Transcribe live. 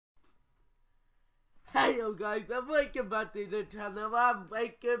Hello guys, and welcome back to the channel and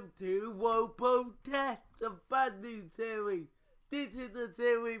welcome to Rowan Test, a brand new series. This is a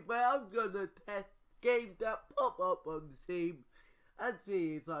series where I'm gonna test games that pop up on Steam and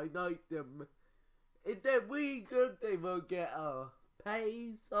see if I like them. If they're really good, they will get a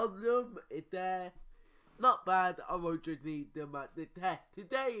praise on them. If they're not bad, I will just need them at the test.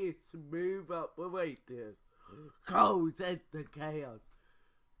 Today is Smooth Operators. Cold Enter Chaos.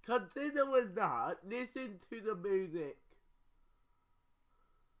 Considering that, listen to the music.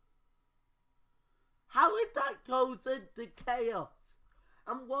 How is that Cold Enter Chaos?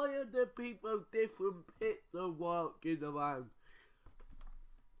 And why are the people different pits of walking around?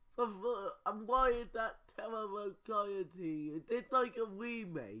 And why is that terrible quality? Is it like a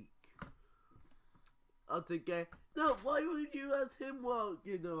remake of the game? No, why would you have him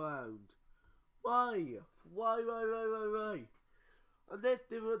walking around? Why? Why? Unless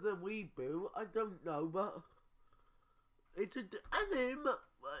there was a reboot, I don't know, but it's a anime.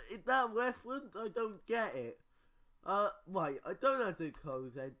 Is that reference? I don't get it. Right, I don't have the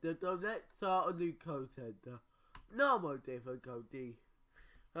code center, so let's start a new code center. Normal difficulty.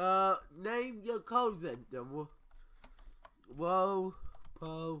 Name your code center. Whoa,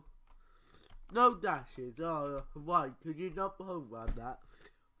 po. No dashes. Oh, right, could you not program that?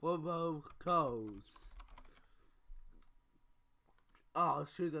 Whoa, codes. Oh,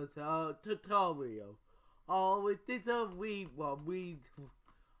 should I say, tutorial. Oh, is this a read one?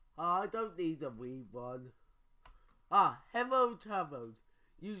 I don't need a read one. Hello travels.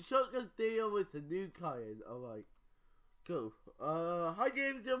 You shook a deal with a new client. Alright. Cool. I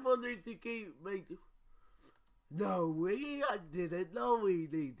gave them money to keep making. No, I didn't know we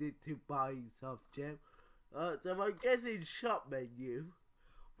needed to buy stuff, Jim. So I'm guessing shop menu.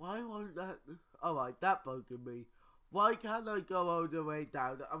 Why won't that? Alright, that bugged me. Why can't I go all the way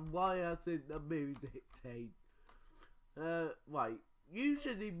down, and why hasn't the music changed? Right,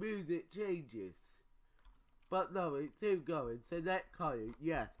 usually music changes. But no, it's still going. Select client,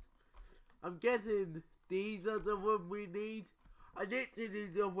 yes. I'm guessing these are the ones we need. I literally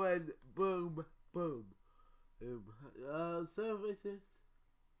just went boom, boom. Services.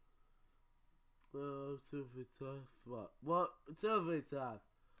 Service, what? Service,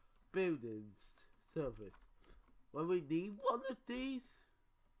 buildings, service. Well, we need one of these.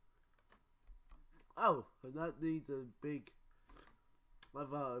 Oh, and that needs a big. I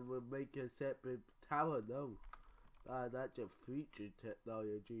thought it would make a separate tower. No, that's just future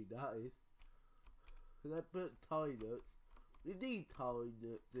technology. That is. Can I put toilets? We need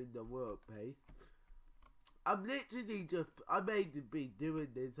toilets in the workplace. I'm literally just. I made to be doing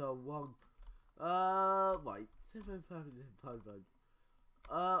this on one. Right, 7,500.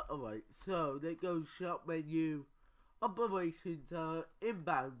 Alright. So there goes shop menu. Operations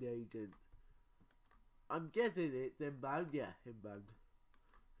inbound agent. I'm guessing it's inbound. Yeah, inbound.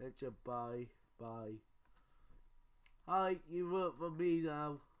 Let's just buy. Hi, you work for me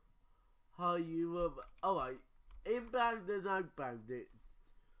now. Hi, you work. Alright, inbound and outbound. It's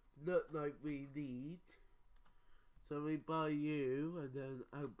not like we need. So we buy you and then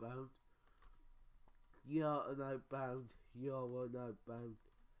outbound. You're an outbound. You're an outbound.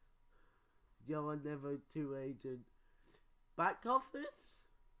 You're a level 2 agent. Back office?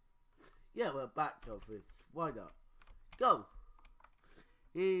 Yeah, we're back office. Why not? Go!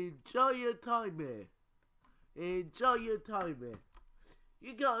 Enjoy your time here. Enjoy your time here.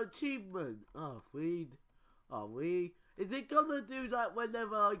 You got achievement. Oh, read. Is it gonna do that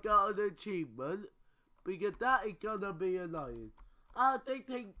whenever I got an achievement? Because that is gonna be annoying. They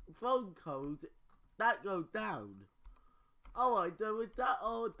take phone calls. That go down. Alright, so is that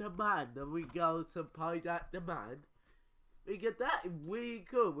all demand and we go supply that demand? Because that is really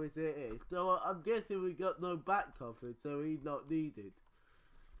cool as it is. So I'm guessing we got no back office, so he's not needed.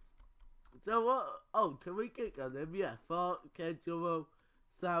 So what? Oh, can we click on him? Yeah, for schedule,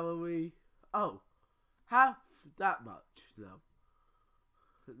 salary. Oh, half that much now.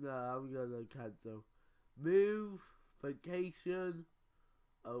 No, I'm gonna cancel. Move, vacation.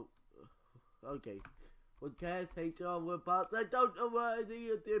 Oh, okay. Well, caretaker with parts. I don't know what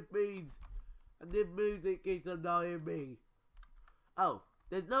any of this means. And this music is annoying me. Oh,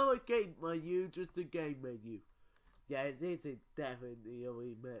 there's no escape menu, just a game menu. Yeah, this is definitely a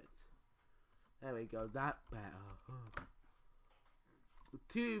remix. There we go, that better.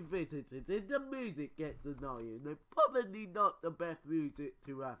 2 visitors. If the music gets annoying, they're probably not the best music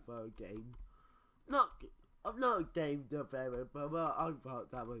to have for a game. I'm not a game developer, but I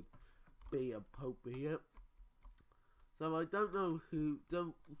thought that would be appropriate. So I don't know who.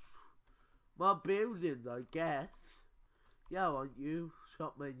 My buildings, I guess. Yeah, on you.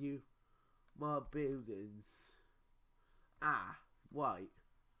 Shop menu. my buildings. Ah, right.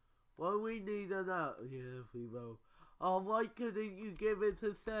 Well, we need an out. Yeah, we will. Oh, why couldn't you give us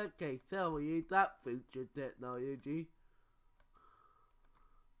a staircase? Tell me, is that future technology?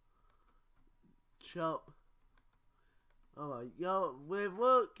 Chop. Alright, yo, we're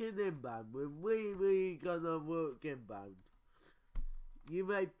working inbound. We're really gonna work inbound. You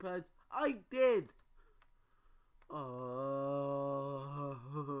may press. I did! Oh,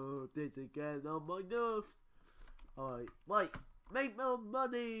 this again on my nerves. Alright, right, make more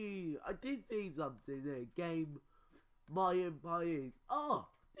money! I did see something in a game. My employees. Oh,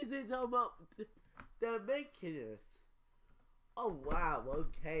 this is how much they're making us. Oh wow,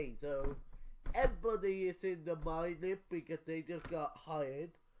 okay, so everybody is in the mining because they just got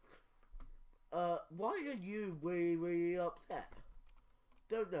hired. Why are you really upset?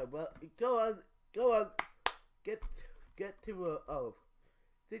 Don't know, but go on, get to oh,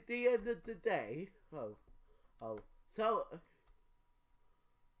 it's the end of the day. Oh, so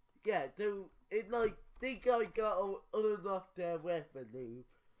yeah, so it like think I got enough their revenue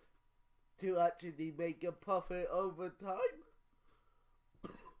to actually make a profit over time.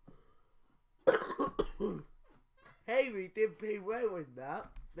 Hey, we did pretty well in that.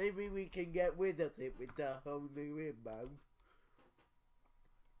 Maybe we can get rid of it with the whole new inbound.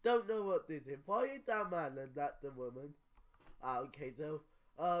 Don't know what this is. Why is that man and that the woman? Ah, okay, so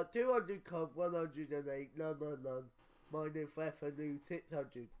 200 comp, 108, none. Minus revenue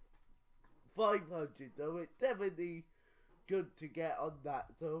 600. 500, so it's definitely good to get on that,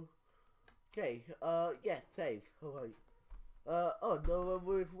 so okay, yeah, save. Alright. Oh, no one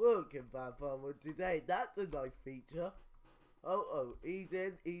was working that forward today. That's a nice feature. Oh, he's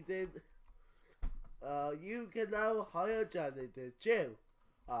in. You can now hire janitors. Chill.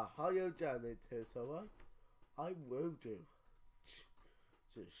 Hire janitors, alright? I will do.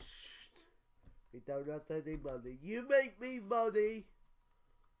 Just we don't have any money. You make me money.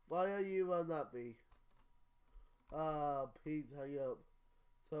 Why are you unhappy? Please hang up.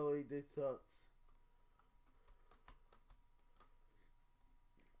 Sorry, this sucks.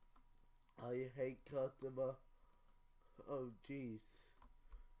 I hate customer. Oh, jeez.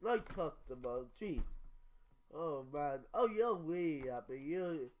 Like customer, jeez. Oh, man. Oh, you're really happy.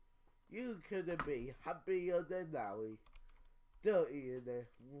 You couldn't be happier than Howie. Dirty in there.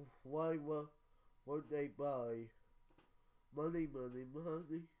 Why won't they buy? Money.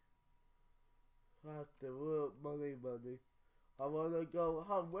 I have to work, money. I want to go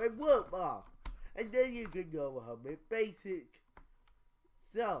home and work more. And then you can go home with basic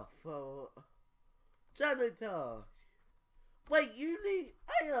stuff. Janitor. Wait, you need...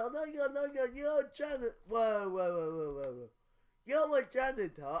 Hang on. You're a janitor. Whoa. You're a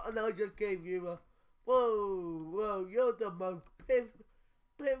janitor and I just gave you a... Whoa. You're the most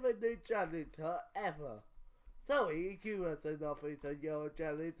pivoted janitor ever. Sorry, you as an officer and you're a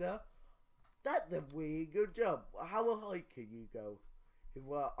janitor. That's a really good job. How high can you go? If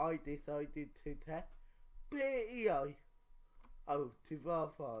what I decided to test. Pretty high. Oh, to our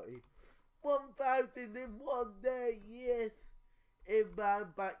party. 1,000 in one day, yes.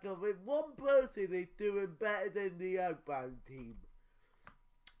 Inbound, back of it. One person is doing better than the outbound team.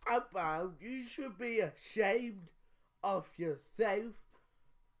 Outbound, you should be ashamed of yourself.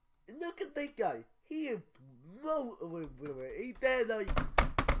 Look at this guy. He is motoring with it. He's there like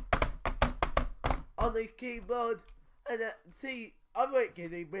on his keyboard. And see, I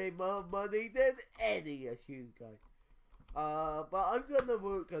reckon he made more money than any of you guys. But I'm gonna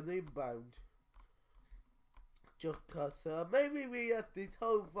work on inbound. Just cause maybe we have this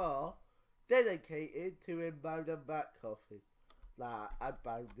whole bar dedicated to inbound and back office. Nah,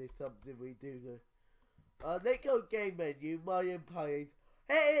 outbound is something we do. Let's go game menu, my employees.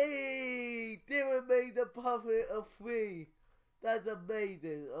 Hey! Dylan made a profit of 3. That's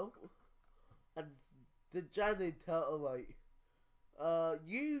amazing. Oh, and the janitor, alright.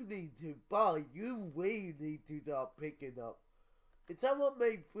 You need to buy. You really need to start picking up. If someone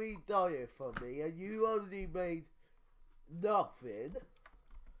made $3 for me and you only made nothing,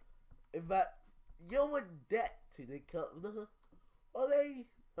 in fact, you're in debt to the company. Are they?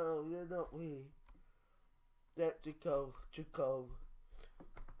 Oh, they're not really. Debt to go.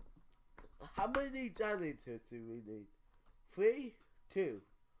 How many janitors do we need? 3? 2?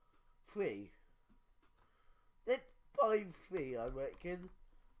 3. Let's buy 3, I reckon.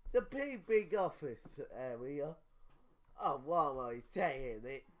 It's a pretty big office area. Oh, what am I saying?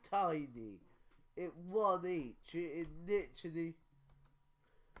 It's tiny. It's 1 each. It literally...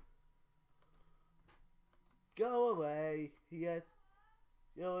 Go away. Yes.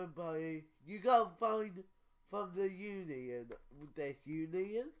 Your employee. You can't find from the union. There's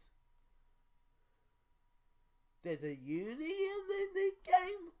unions? There's a union in this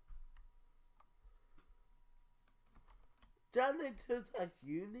game? Janitors have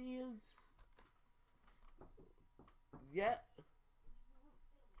unions? Yeah.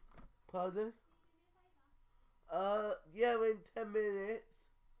 Pardon? Yeah, in 10 minutes.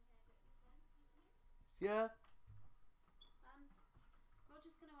 Yeah?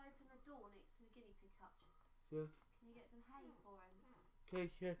 Roger's going to open the door next to the guinea pig hutch. Yeah. Can you get some hay for him? Okay,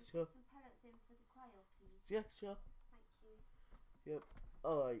 yeah, sure. Get some pellets in for the quail, please. Yeah, sure. Thank you. Yep.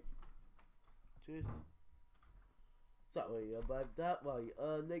 Alright. Cheers. Sorry about that. Right,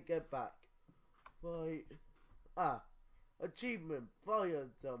 let's get back. Right. Ah. Achievement. Fire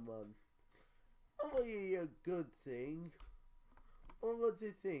someone. Only a good thing. What was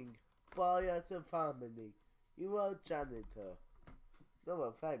the thing? Fire as a family. You are a janitor. No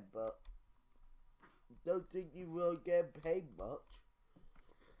offense, but don't think you will get paid much.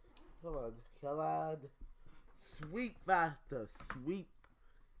 Come on, come on. Sweep faster. Sweep.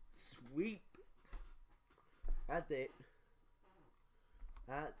 Sweep. That's it.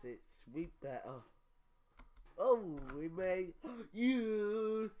 That's it. Sweep better. Oh, we made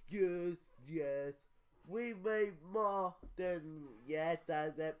yes. We made more than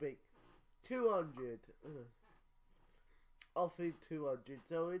that's epic. 200. Offering 200.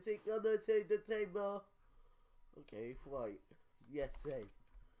 So is it gonna say the table? Okay, right. Yes, say.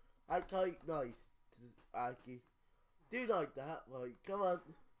 I quite nice, A.K.A. Do like that, right? Come on.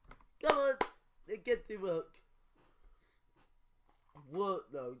 Come on. Let's get to work. Work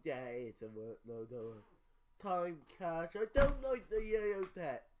though, yeah, it is a work though, Time, cash. I don't like the yellow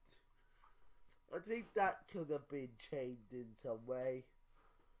text. I think that could have been changed in some way.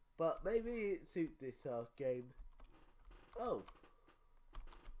 But maybe it suits this game. Oh.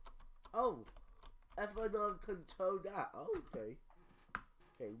 Oh. F1 control that. Okay.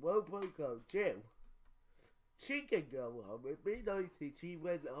 Okay, Robo go. Jill. She can go home. It'd be nice if she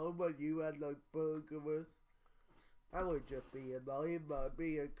went home when you had like burglars. That would just be annoying, but it'd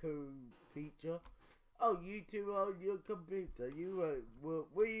be a cool feature. Oh, you two are on your computer. You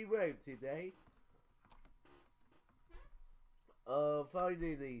were you home today?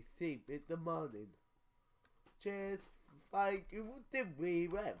 Finally, sleep in the morning. Cheers. Thank you. Did we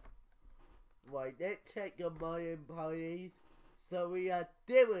have? Right, let's check on my employees. So we had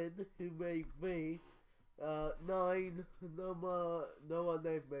Dylan, who made 3. 9. No one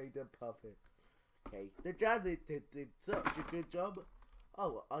else made a profit. Okay, the janitor did such a good job.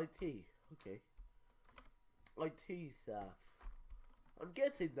 Oh, IT. Okay. IT staff. I'm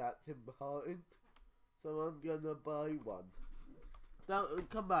guessing that's important. So I'm gonna buy one. Don't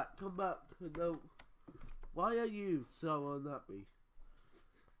come back. No. Why are you so unhappy?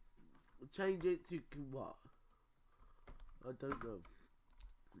 Change it to what? I don't know.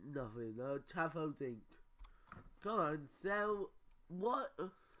 Nothing. Travel ink. Come on, sell what?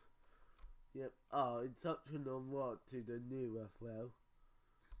 Yep. Oh, instruction on what to the new well.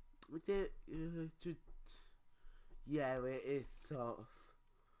 Is it? Yeah, it is sort of.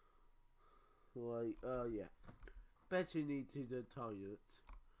 Right. Yeah. Better need to the toilet.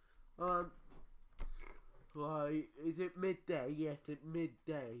 Right. Is it midday? Yes, it's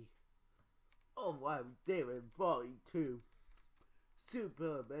midday. Oh wow, doing 42.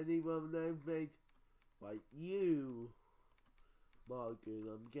 Superb. Anyone know made? Like you, Morgan.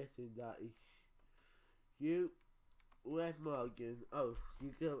 I'm guessing that is you. Where's Morgan? Oh,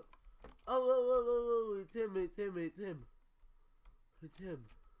 you go. Oh, it's him. It's him.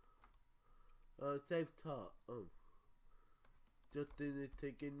 Safe talk. Oh. Just didn't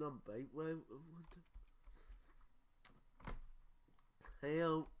take a number. Where?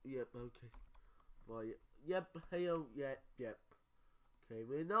 Hello. Yep. Okay. Right. Yep. Hello. Yep. Okay.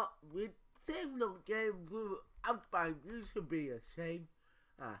 We're still not getting through outbound. You should be ashamed.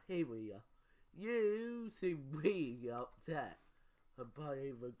 Ah, here we are. You seem really upset. I'm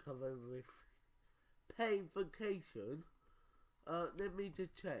probably recovering with pain vacation. Let me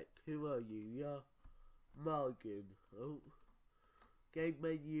just check. Who are you? You're Morgan. Oh. Game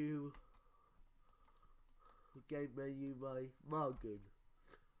menu by Morgan.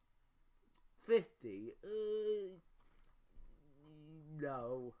 50.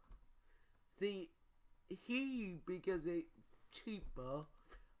 No. See, because it's cheaper.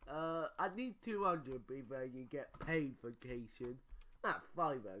 I need 200 before you get paid vacation. Not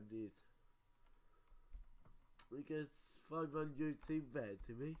 500. Because 500 seems fair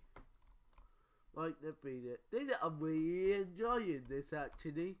to me. Right, let's beat it. I'm really enjoying this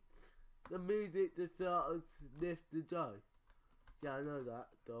actually. The music just sort of sniffed the joy. Yeah, I know that.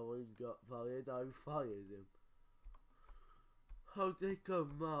 Darwin got fired. I fired him. How's it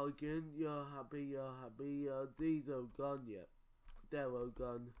going, Morgan? You're happy, these are gone yet. They're all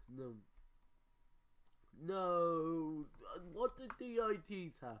gone. No. No. What did the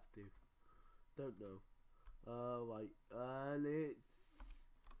ITs have to? Don't know. Right. And it's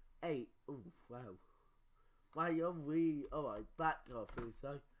 8. Oh, wow. Why are we? Alright, back office.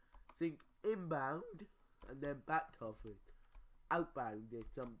 I think inbound and then back office. Outbound is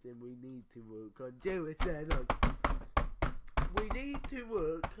something we need to work on. Do it then. We need to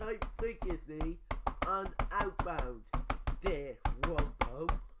work quite vigorously on outbound. Dear Wompo.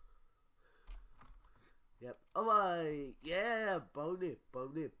 Yep. Alright. Yeah. Bonus.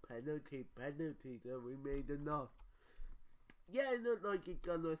 Penalty. So we made enough. Yeah, not like it's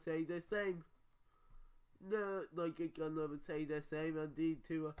gonna say the same. No, like it's gonna say the same. I need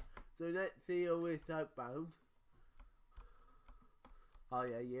to. So let's see how it's outbound. Oh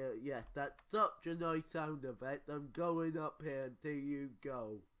yeah. That's such a nice sound effect. I'm going up here until you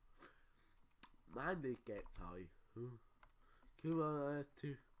go. Man, this gets high. Come on, I have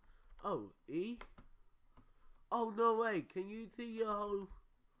to. Oh, E? Oh, no way. Can you see your whole...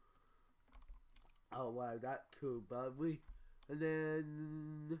 Oh, wow, that's cool, but and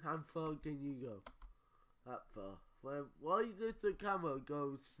then, how far can you go? That far. Well, why does the camera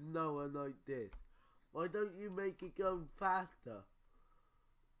go slower like this? Why don't you make it go faster?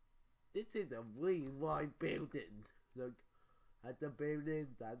 This is a really wide building. Look, that's a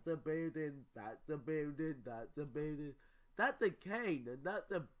building, that's a building, that's a building, that's a building. That's a cane, and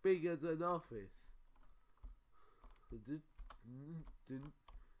that's as big as an office.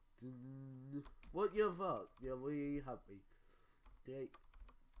 What your thoughts? You're really happy. Okay.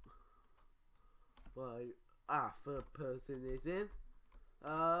 Right. Third person is in.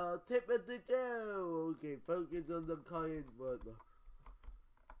 Tip of the jail. Okay, focus on the client worker.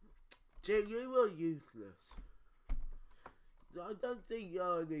 Jim, you were useless. I don't think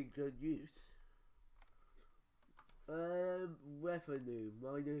you're any good use. Revenue,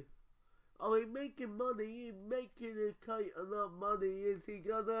 minor. Oh, he's making money. He's making a kite enough money. Is he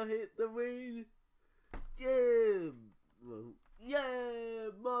gonna hit the ring? Jim! Well,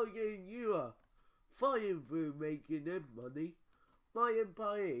 yeah, Morgan, you are flying through making them money. My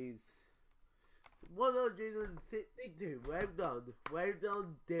empire is 162. Well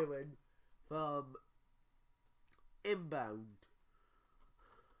done, Dylan from inbound.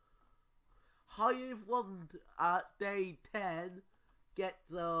 Highest one at day 10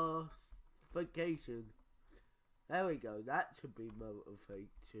 gets a vacation. There we go, that should be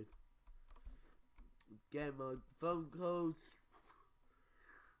motivation. Get my phone calls.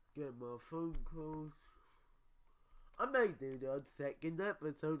 I may do the second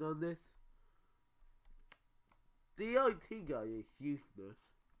episode on this. The IT guy is useless.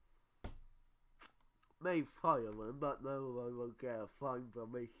 May fire him, but no one will get a fine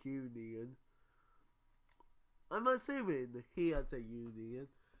from a union. I'm assuming he has a union.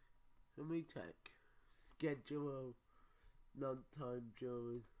 Let me check. Schedule non-time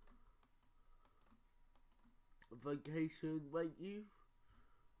during vacation. Wait, you?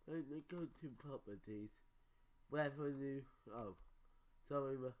 Let me go to properties. Revenue. Oh,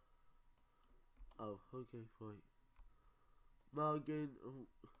 sorry. Oh, okay, fine. Morgan.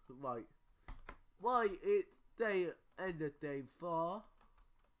 Right. Why it's end of day 4.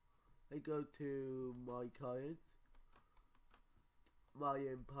 I go to my clients, my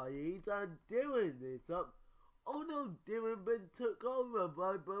employees, and doing this up. Oh no, Dylan been took over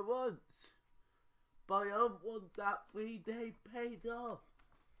by once. But I don't want that 3-day paid off.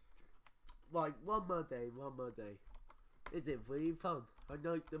 Right, one more day. Is it really fun? I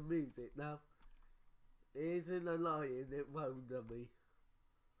like the music now. It isn't a lion, it won't me.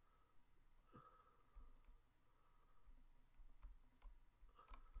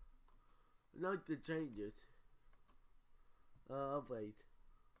 I like the changes. Wait.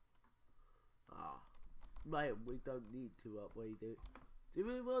 Well, we don't need to upgrade it. Do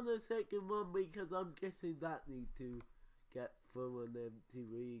we want a second one? Because I'm guessing that needs to get through on them to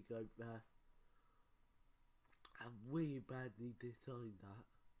really go fast. I really badly designed that.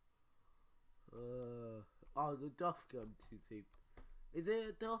 Oh, the Duff gun to see. Is it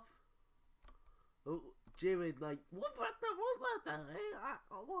a Duff? Oh, Jimmy's like, what about that?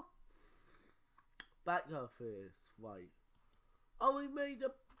 Back office, right. Oh,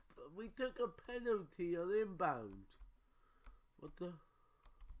 we took a penalty on inbound. What the?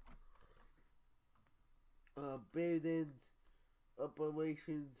 Buildings,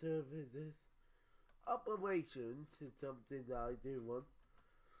 operation services. Operations is something that I do want.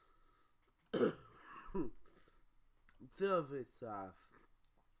 Service staff.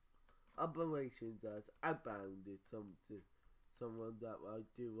 Operations as outbound is someone that I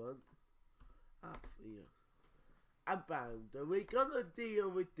do want. Yeah. Outbound. We're gonna deal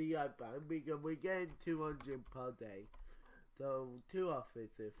with the outbound because we're getting 200 per day. So 2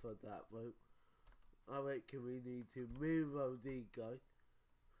 officers for that one. I reckon we need to move all these guys.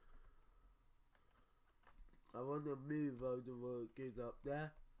 I want to move all the workers up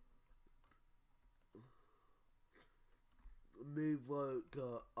there. Move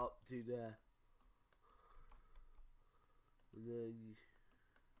worker up to there. And then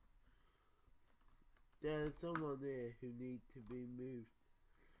there's someone here who needs to be moved.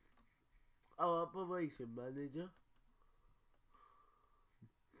 Oh, operation manager.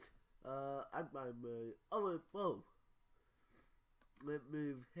 I'm oh, let's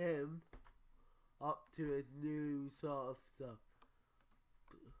move him up to his new sort of stuff.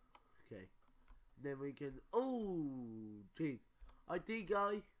 Okay. Then we can, oh, jeez. I think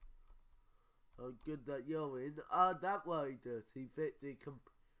oh, good that you're in. That way does. He fits the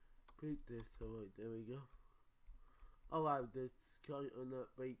computer. So, right, there we go. Oh, wow, this kind of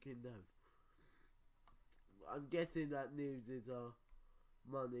not breaking down. I'm guessing that news is our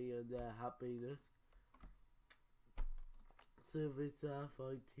money and their happiness. Service staff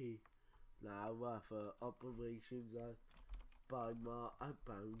IT. Now, for operations, by my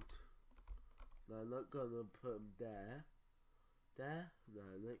outbound. Now, I'm not gonna put them there. There? No,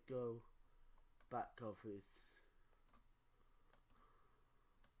 let's go back office.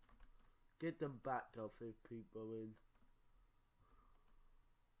 Get them back office people in.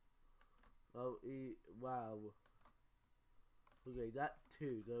 Oh, wow. Okay, that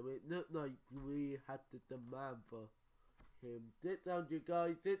too. So it looked like we had to demand for him. 600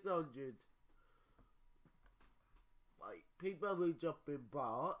 guys, 600. Right, people who jump in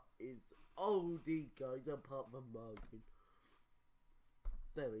bar is all these guys apart from Morgan.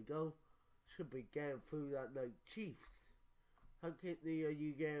 There we go. Should be getting through that like Chiefs. How quickly are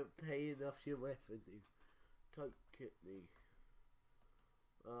you getting paying off your revenue? Quite quickly.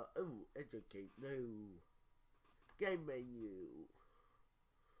 Oh, educate, no. Game menu.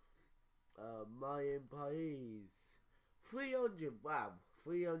 My employees. 300, wow.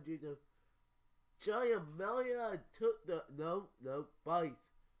 300 of Giant Melia took the, no, Bice.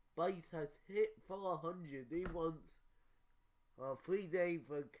 Bice has hit 400. He wants a 3-day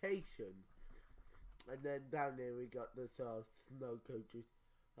vacation. And then down there we got the snow coaches.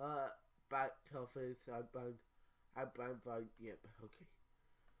 Back office, outbound fight, yep, okay.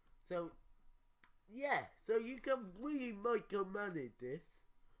 So, yeah, so you can really micromanage this.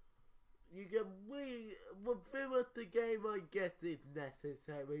 You can really, throughout the game I guess it's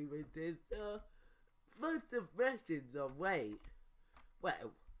necessary with this. First impressions are great.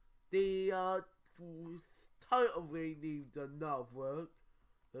 Well, the title really needs enough work.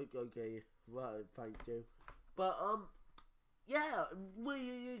 Okay, right, thank you. But, yeah,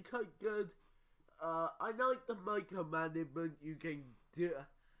 really quite good. I like the micromanagement you can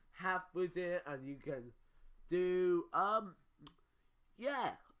have with it, and you can do,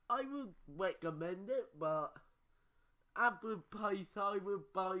 yeah, I would recommend it, but average price I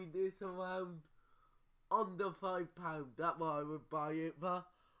would buy this around under £5. That's what I would buy it for.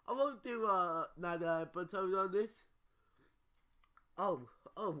 I won't do another episode on this. Oh,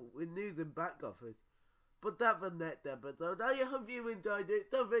 with news and back office. But that's the next episode. I hope you enjoyed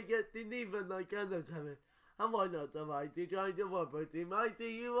it. Don't forget to leave a like and a comment. And why not subscribe to join the Rowan team. I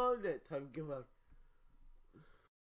see you all next time. Goodbye.